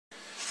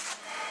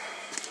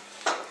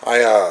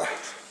I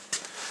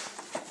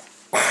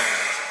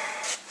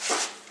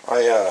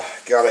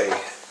got a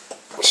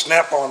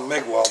Snap-on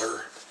Mig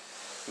welder.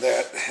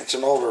 That it's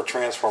an older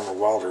transformer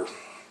welder,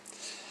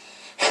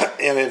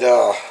 and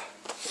the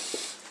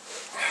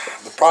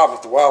problem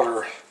with the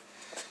welder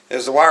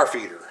is the wire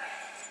feeder.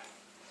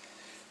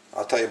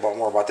 I'll tell you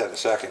more about that in a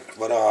second.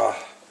 But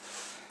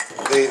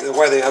the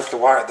way they hooked the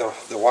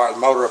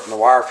motor up in the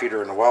wire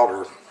feeder in the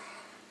welder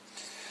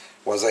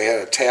was they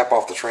had to tap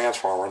off the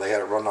transformer. They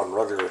had it run on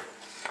regular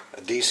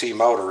DC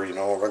motor, you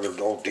know, a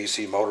regular old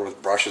DC motor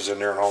with brushes in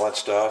there and all that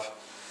stuff.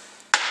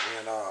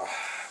 And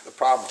the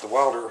problem with the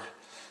welder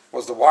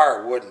was the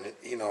wire wouldn't,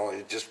 you know,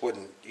 it just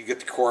wouldn't, you get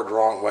the cord the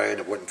wrong way and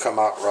it wouldn't come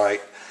out right.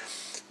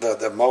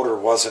 The motor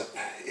wasn't,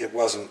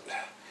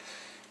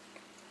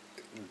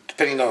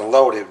 depending on the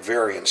load, it would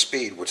vary in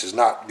speed, which is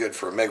not good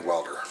for a MIG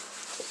welder.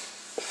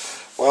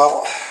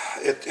 Well,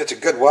 it's a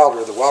good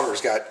welder. The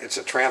welder's got, it's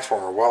a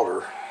transformer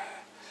welder.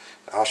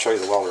 I'll show you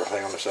the welder.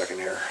 Hang on a second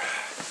here.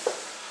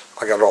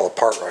 I got it all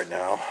apart right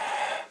now.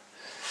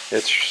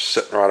 It's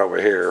sitting right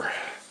over here.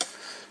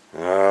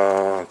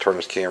 Turn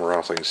this camera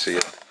on so you can see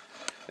it.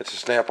 It's a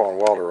Snap-on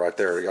welder right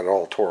there. They got it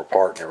all tore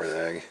apart and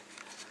everything.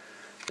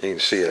 You can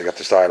see it. I got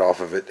the side off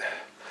of it.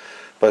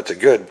 But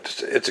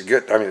it's a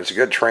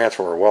good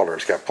transformer welder.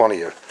 It's got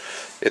plenty of,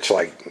 it's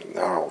like, I don't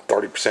know,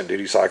 30%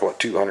 duty cycle at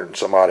 200 and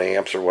some odd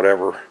amps or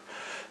whatever.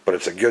 But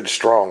it's a good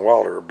strong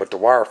welder, but the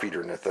wire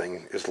feeder in the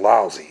thing is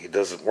lousy. It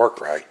doesn't work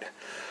right.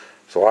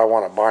 So I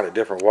want to buy a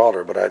different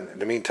welder, but in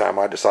the meantime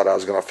I decided I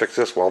was going to fix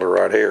this welder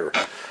right here.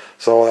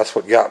 So that's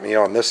what got me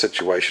on this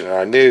situation. And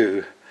I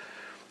knew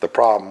the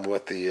problem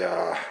with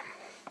the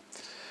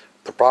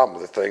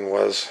thing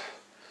was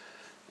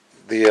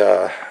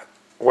the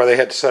where they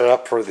had to set it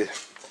up for the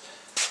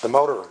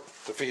motor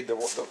to feed to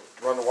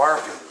run the wire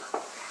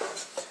feeder.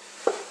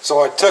 So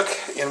I took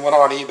and went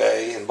on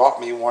eBay and bought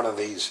me one of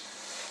these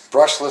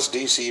brushless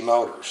DC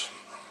motors.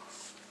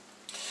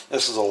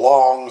 This is a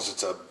Longs.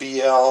 It's a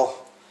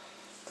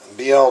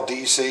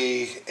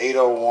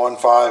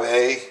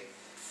BLDC-8015A,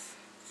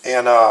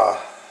 and I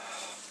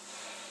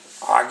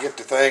get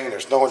the thing,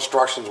 there's no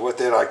instructions with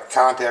it. I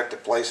contacted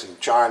a place in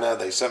China.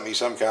 They sent me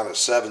some kind of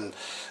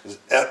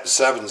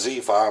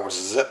 7Z file, which is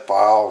a zip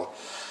file.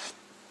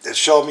 It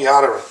showed me how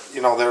to,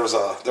 you know, there was,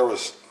 I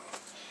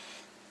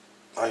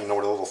don't even know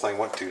where the little thing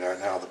went to right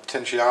now. The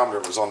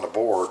potentiometer was on the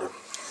board.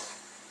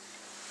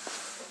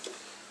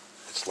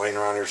 It's laying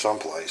around here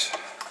someplace.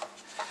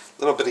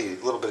 Little bitty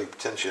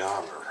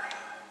potentiometer.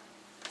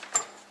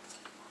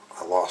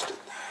 I lost it.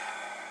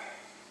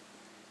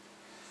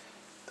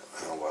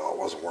 Oh well, it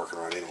wasn't working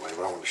right anyway,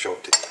 but I want to show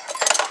it to you.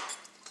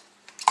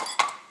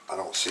 I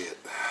don't see it.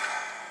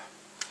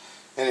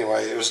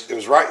 Anyway, it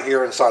was right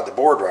here inside the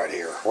board right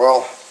here.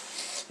 Well,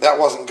 that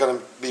wasn't going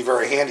to be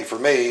very handy for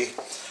me.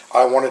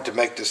 I wanted to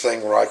make this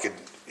thing where I could,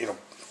 you know,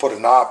 put a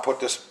knob,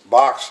 put this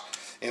box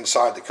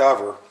inside the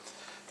cover,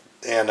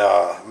 and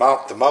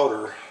mount the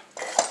motor.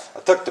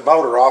 I took the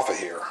motor off of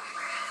here,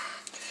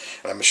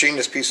 and I machined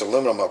this piece of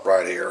aluminum up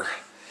right here.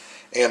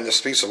 And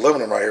this piece of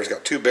aluminum right here has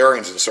got two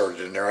bearings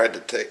inserted in there. I had to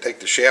take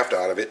the shaft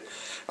out of it.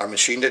 I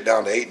machined it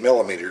down to 8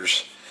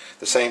 millimeters,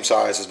 the same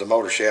size as the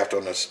motor shaft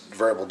on this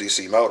variable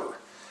DC motor.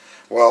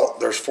 Well,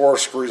 there's 4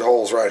 screw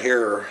holes right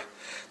here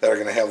that are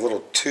going to have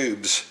little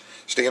tubes.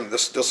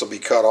 This will be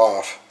cut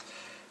off,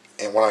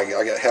 and when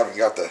haven't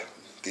got the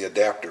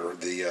adapter,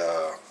 the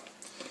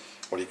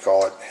what do you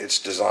call it? It's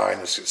designed.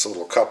 It's a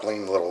little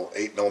coupling, little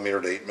 8 millimeter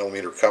to 8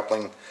 millimeter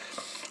coupling.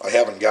 I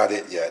haven't got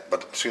it yet,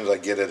 but as soon as I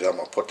get it, I'm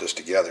going to put this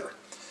together.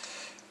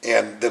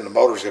 And then the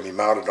motor's going to be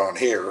mounted on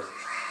here.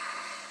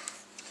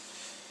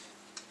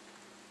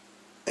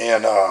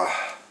 And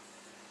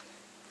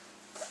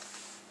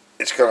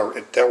it's going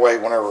to, that way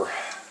whenever,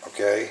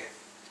 okay,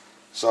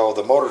 so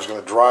the motor's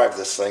going to drive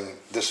this thing,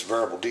 this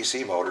variable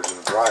DC motor is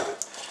going to drive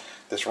it.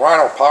 This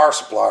Rhino power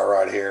supply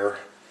right here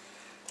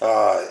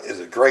is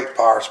a great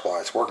power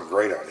supply. It's working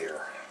great on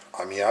here.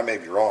 I mean, I may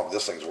be wrong, but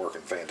this thing's working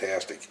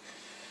fantastic.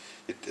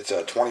 It's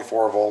a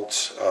 24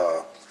 volts,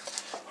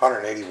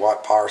 180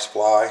 watt power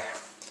supply,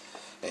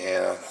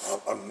 and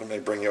let me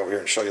bring you over here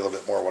and show you a little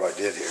bit more what I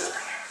did here.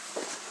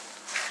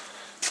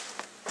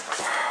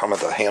 I'm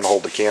going to hand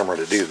hold the camera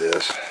to do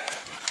this.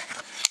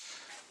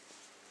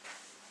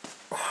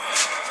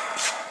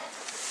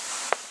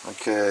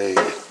 Okay,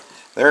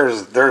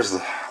 there's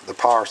the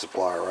power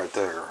supply right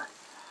there.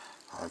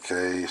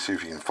 Okay, see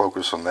if you can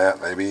focus on that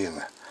maybe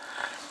and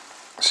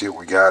see what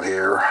we got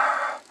here.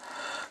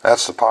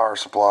 That's the power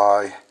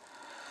supply.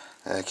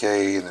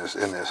 Okay, and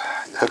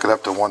hook it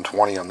up to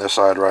 120 on this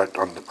side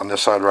on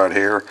this side right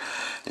here.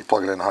 You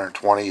plug it in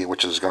 120,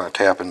 which is going to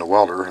tap in the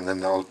welder, and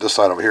then on this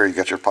side over here you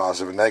got your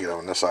positive and negative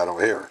on this side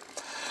over here.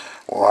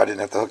 Well, I didn't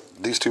have to hook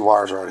these two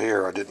wires right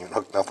here. I didn't even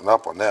hook nothing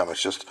up on them.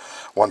 It's just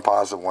one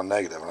positive, one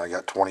negative, and I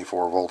got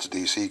 24 volts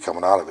DC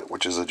coming out of it,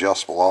 which is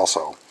adjustable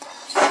also.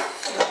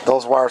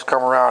 Those wires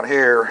come around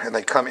here, and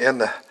they come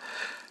in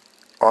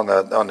on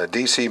the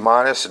DC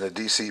minus and the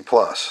DC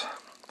plus.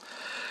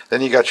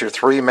 Then you got your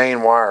 3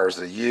 main wires,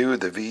 the U,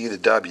 the V, the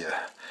W,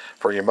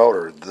 for your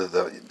motor,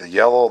 the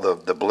yellow,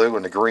 the blue,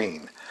 and the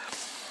green.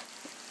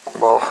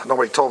 Well,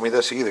 nobody told me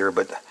this either,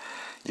 but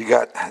you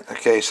got,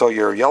 okay, so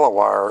your yellow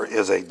wire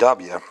is a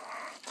W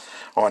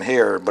on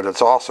here, but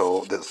it's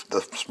also, the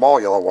small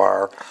yellow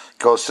wire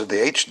goes to the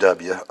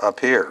HW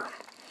up here.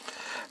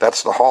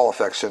 That's the Hall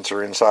effect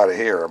sensor inside of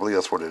here. I believe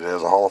that's what it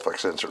is, a Hall effect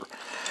sensor.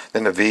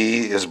 Then the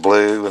V is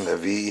blue, and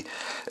the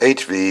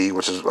HV,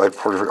 which is like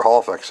for the Hall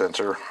effect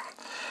sensor,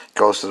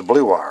 goes to the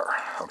blue wire.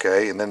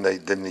 Okay, and then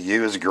the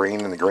U is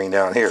green, and the green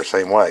down here,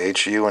 same way,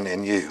 HU and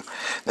NU.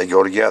 They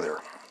go together.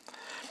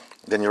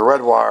 Then your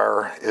red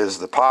wire is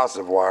the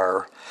positive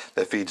wire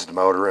that feeds the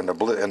motor, and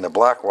the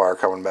black wire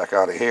coming back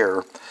out of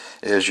here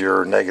is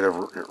your negative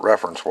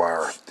reference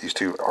wire. These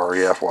two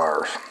REF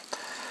wires.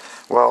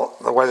 Well,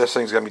 the way this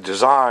thing's going to be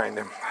designed,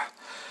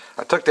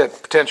 I took that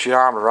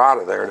potentiometer out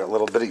of there, that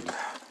little bitty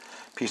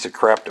piece of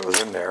crap that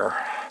was in there,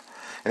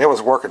 and it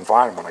was working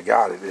fine when I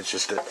got it. It's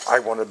just that I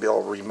wanted to be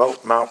able to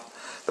remote mount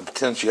the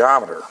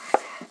potentiometer.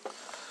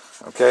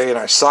 Okay, and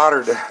I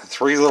soldered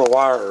 3 little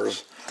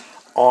wires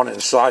on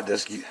inside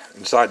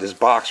this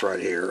box right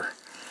here,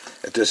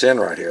 at this end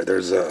right here.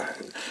 There's a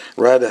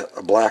red,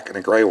 a black, and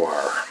a gray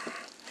wire.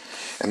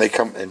 And they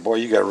come, and boy,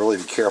 you gotta really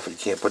be careful. You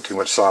can't put too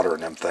much solder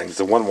in them things.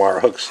 The one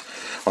wire hooks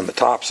on the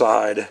top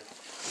side.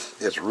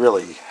 It's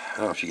really, I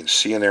don't know if you can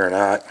see in there or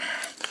not.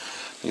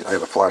 I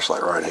have a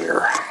flashlight right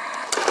here.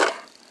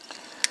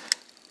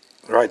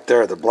 Right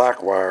there, the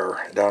black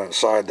wire down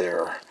inside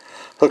there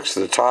hooks to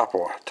the top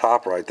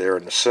right there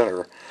in the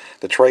center.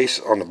 The trace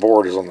on the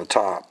board is on the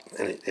top,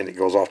 and it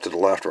goes off to the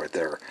left right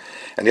there.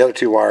 And the other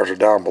 2 wires are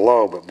down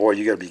below, but boy,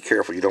 you got to be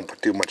careful you don't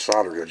put too much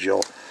solder, because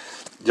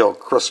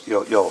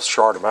you'll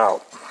short them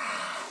out.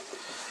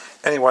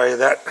 Anyway,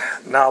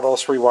 now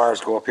those 3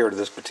 wires go up here to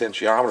this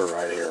potentiometer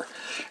right here,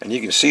 and you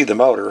can see the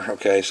motor.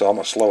 Okay, so I'm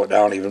gonna slow it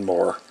down even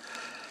more.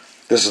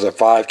 This is a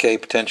 5K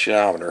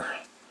potentiometer.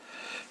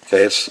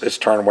 Okay, it's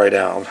turned way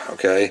down.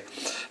 Okay,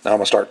 now I'm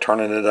gonna start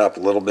turning it up a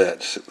little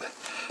bit.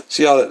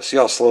 See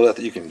how slow that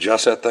you can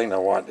adjust that thing?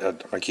 Now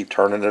I keep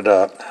turning it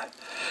up,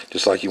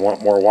 just like you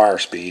want more wire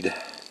speed.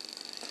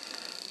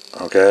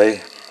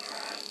 Okay,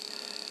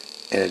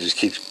 and it just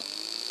keeps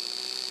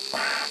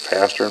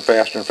faster and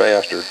faster and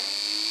faster.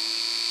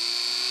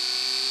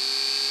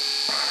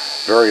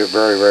 Very,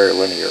 very, very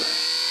linear.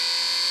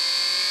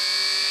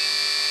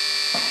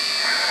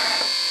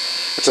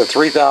 It's a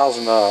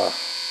 3,000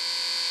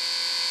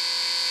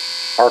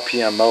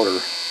 RPM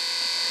motor.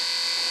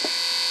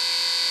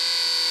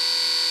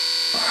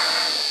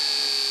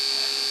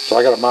 So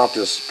I got to mount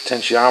this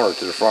potentiometer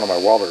to the front of my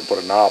welder and put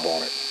a knob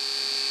on it,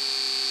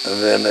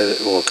 and then it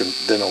will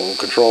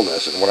control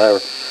this. And whenever,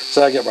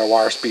 say I get my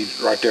wire speed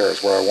right there,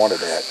 is where I want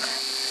it at.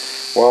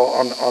 Well,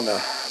 on the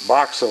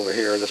box over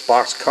here, this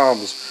box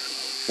comes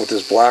with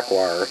this black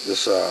wire,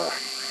 this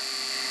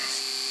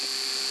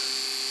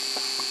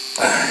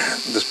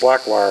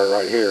black wire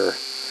right here,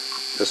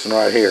 this one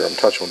right here, I'm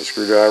touching with a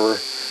screwdriver.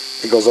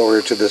 It goes over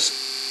here to this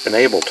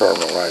enable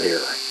terminal right here.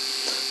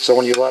 So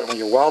when you weld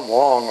along,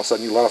 all of a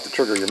sudden you let off the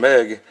trigger of your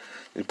MIG,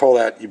 you pull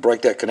that, you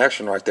break that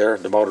connection right there,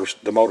 the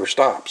motor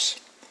stops.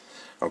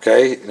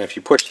 Okay, and if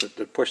you push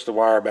the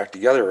wire back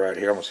together right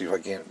here, I'm gonna see if I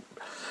can.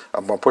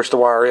 I'm gonna push the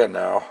wire in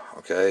now.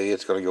 Okay,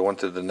 it's gonna go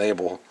into the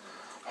enable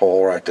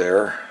hole right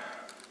there.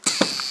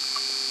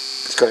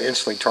 It's going to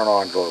instantly turn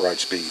on and go at the right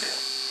speed.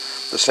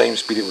 The same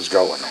speed it was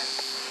going.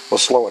 We'll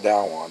slow it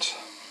down once.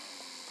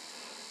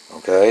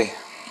 Okay.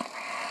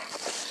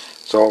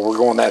 So we're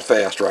going that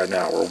fast right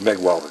now. We're MIG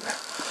welding.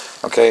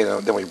 Okay,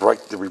 then we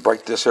break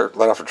this here,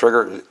 let off the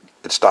trigger,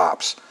 it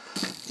stops.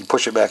 You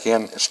push it back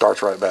in, it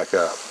starts right back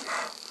up.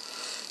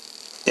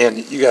 And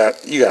you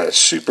got a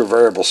super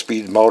variable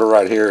speed motor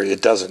right here.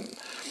 It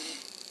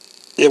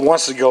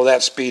wants to go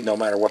that speed no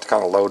matter what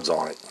kind of load's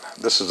on it.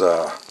 This is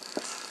a,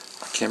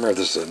 I can't remember if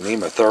this is a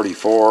NEMA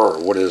 34 or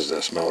what is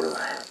this motor.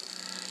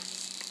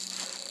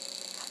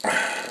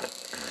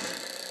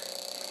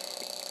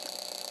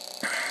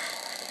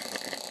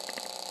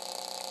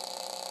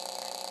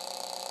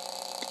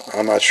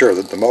 I'm not sure.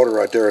 The motor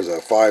right there is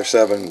a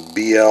 57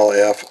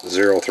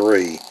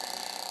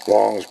 BLF-03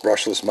 Long's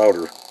brushless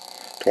motor,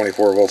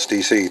 24 volts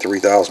DC,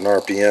 3,000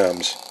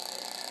 RPMs.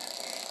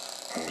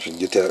 I don't know if you can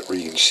get that where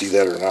you can see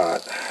that or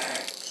not.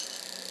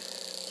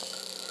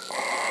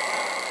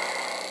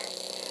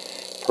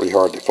 Pretty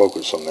hard to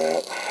focus on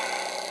that.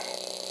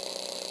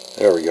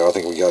 There we go. I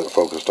think we got it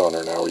focused on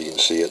there now where you can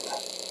see it.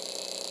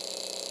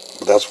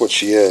 But that's what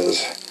she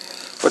is.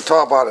 But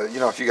talk about it, you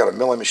know, if you got a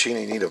milling machine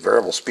and you need a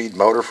variable speed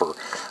motor for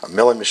a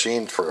milling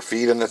machine for a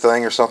feed in the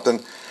thing or something,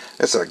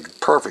 it's a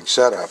perfect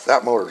setup.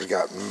 That motor's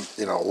got,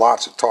 you know,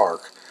 lots of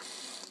torque.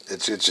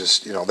 It's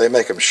just, you know, they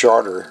make them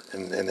shorter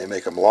and they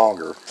make them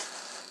longer.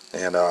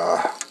 And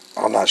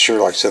I'm not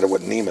sure, like I said,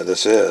 what NEMA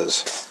this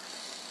is.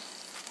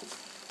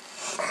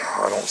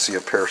 I don't see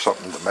a pair of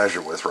something to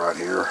measure with right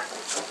here.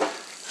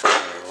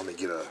 Let me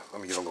get a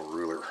little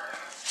ruler.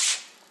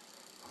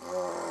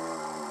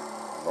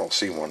 I don't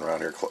see one around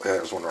here.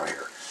 There's one right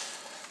here.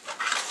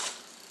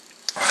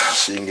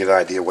 So you can get an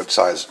idea what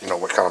size, you know,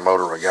 what kind of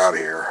motor we got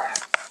here.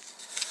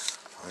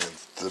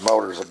 the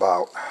motor's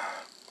about,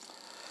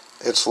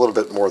 it's a little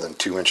bit more than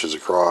 2 inches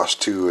across,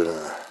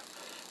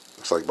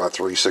 looks like about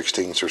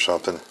 3/16 or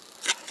something.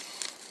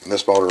 And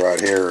this motor right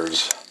here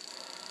is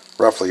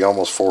roughly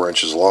almost 4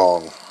 inches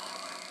long.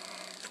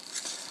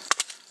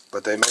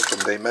 But they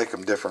make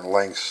them different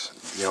lengths.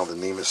 You know, the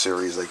NEMA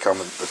series, they come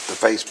in, the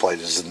faceplate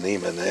is the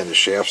NEMA and the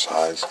shaft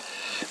size.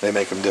 They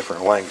make them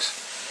different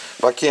lengths.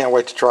 But I can't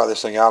wait to try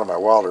this thing out on my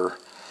welder.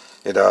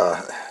 You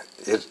know,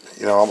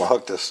 I'm gonna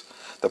hook this.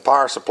 The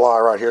power supply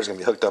right here is gonna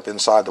be hooked up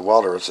inside the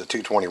welder. It's a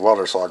 220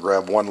 welder, so I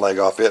grab one leg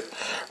off it,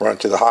 run it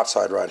to the hot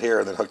side right here,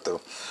 and then hook the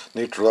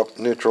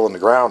neutral and the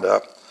ground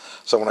up.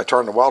 So when I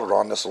turn the welder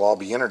on, this will all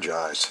be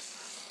energized.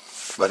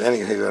 But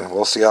anyway,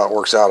 we'll see how it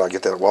works out. I'll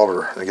get that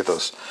welder and get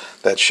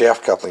that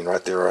shaft coupling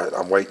right there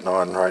I'm waiting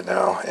on right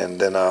now, and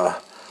then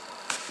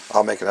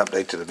I'll make an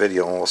update to the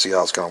video and we'll see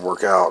how it's going to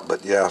work out.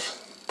 But yeah,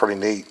 pretty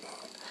neat.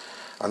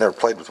 I never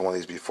played with one of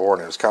these before,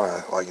 and it was kind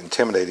of like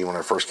intimidating when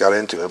I first got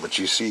into it. But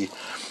you see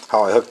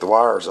how I hooked the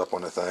wires up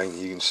on the thing.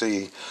 You can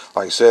see,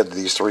 like I said,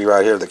 these three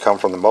right here that come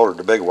from the motor,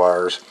 the big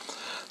wires.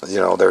 You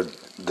know, they're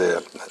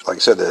like I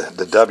said,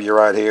 the W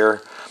right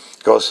here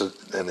goes to,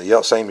 and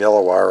the same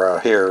yellow wire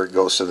out here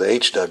goes to the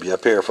HW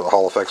up here for the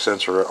Hall effect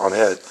sensor on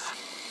it,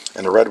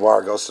 and the red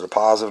wire goes to the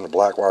positive, and the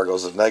black wire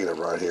goes to the negative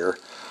right here.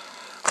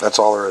 That's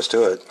all there is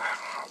to it.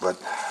 But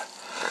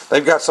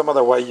they've got some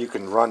other way you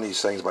can run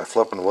these things by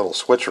flipping a little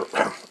switch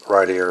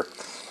right here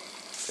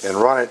and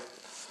run it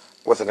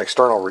with an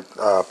external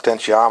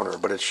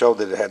potentiometer, but it showed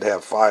that it had to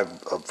have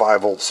a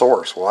 5-volt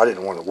source. Well, I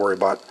didn't want to worry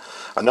about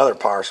another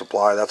power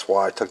supply. That's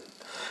why I took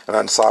and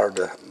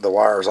unsoldered the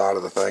wires out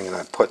of the thing, and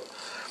I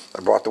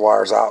brought the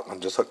wires out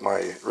and just hooked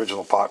my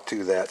original pot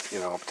to that, you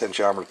know,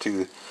 potentiometer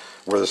to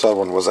where this other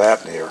one was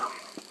at in here.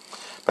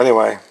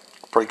 Anyway,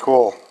 pretty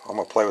cool. I'm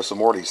going to play with some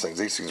more of these things.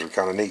 These things are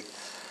kind of neat.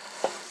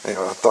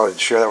 Anyway, I thought I'd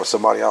share that with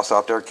somebody else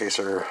out there in case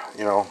they're,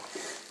 you know,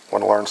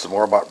 want to learn some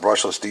more about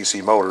brushless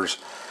DC motors.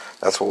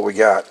 That's what we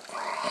got.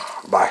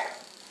 Bye.